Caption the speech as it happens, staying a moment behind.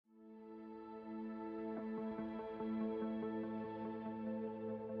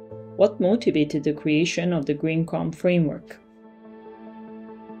What motivated the creation of the GreenComp framework?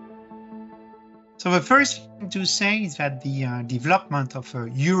 So the first thing to say is that the development of a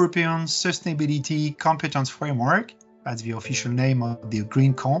European Sustainability Competence Framework, that's the official name of the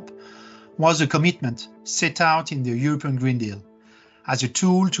GreenComp, was a commitment set out in the European Green Deal as a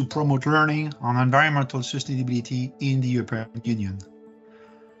tool to promote learning on environmental sustainability in the European Union.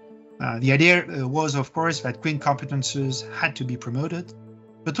 The idea was, of course, that green competences had to be promoted,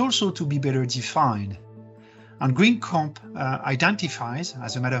 but also to be better defined. And GreenComp identifies,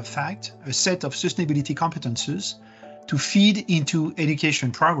 as a matter of fact, a set of sustainability competences to feed into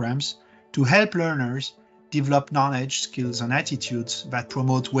education programs to help learners develop knowledge, skills, and attitudes that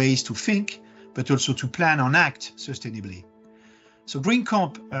promote ways to think, but also to plan and act sustainably. So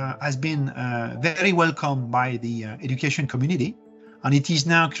GreenComp has been very welcomed by the education community, and it is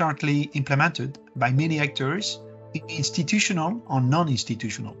now currently implemented by many actors, institutional and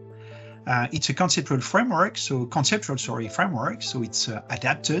non-institutional. It's a conceptual framework, so it's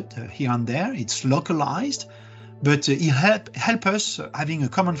adapted here and there, it's localized, but it help us having a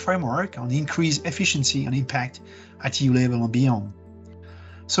common framework and increase efficiency and impact at EU level and beyond.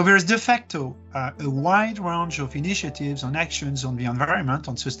 So there is de facto a wide range of initiatives and actions on the environment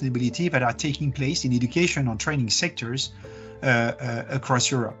and sustainability that are taking place in education and training sectors across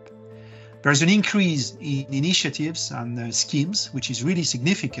Europe. There's an increase in initiatives and schemes, which is really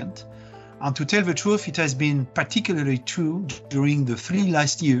significant. And to tell the truth, it has been particularly true during the 3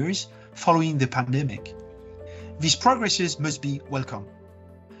 last years following the pandemic. These progresses must be welcome.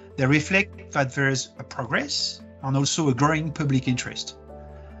 They reflect that there is a progress and also a growing public interest.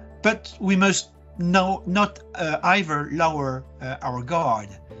 But we must not either lower our guard,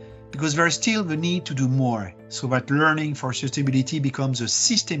 because there is still the need to do more so that learning for sustainability becomes a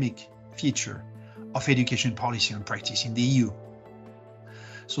systemic feature of education policy and practice in the EU.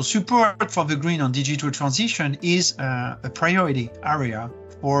 So support for the green and digital transition is a priority area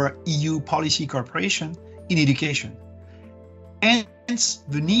for EU policy cooperation in education. Hence,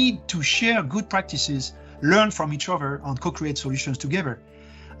 the need to share good practices, learn from each other, and co-create solutions together.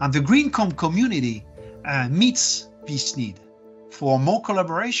 And the GreenComp community meets this need for more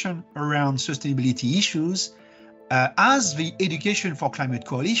collaboration around sustainability issues as the Education for Climate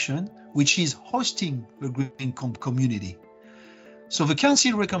Coalition, which is hosting the GreenComp community. So the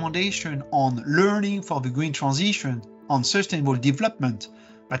Council recommendation on learning for the green transition and sustainable development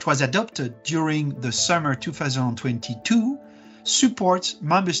that was adopted during the summer 2022 supports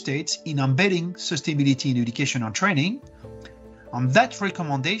member states in embedding sustainability in education and training. And that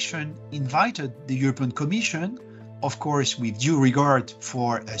recommendation invited the European Commission, of course with due regard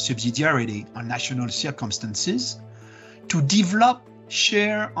for subsidiarity and national circumstances, to develop,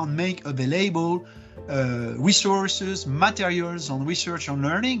 share and make available resources, materials on research and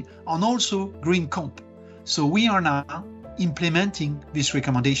learning, and also GreenComp. So we are now implementing this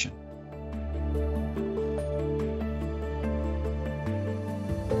recommendation.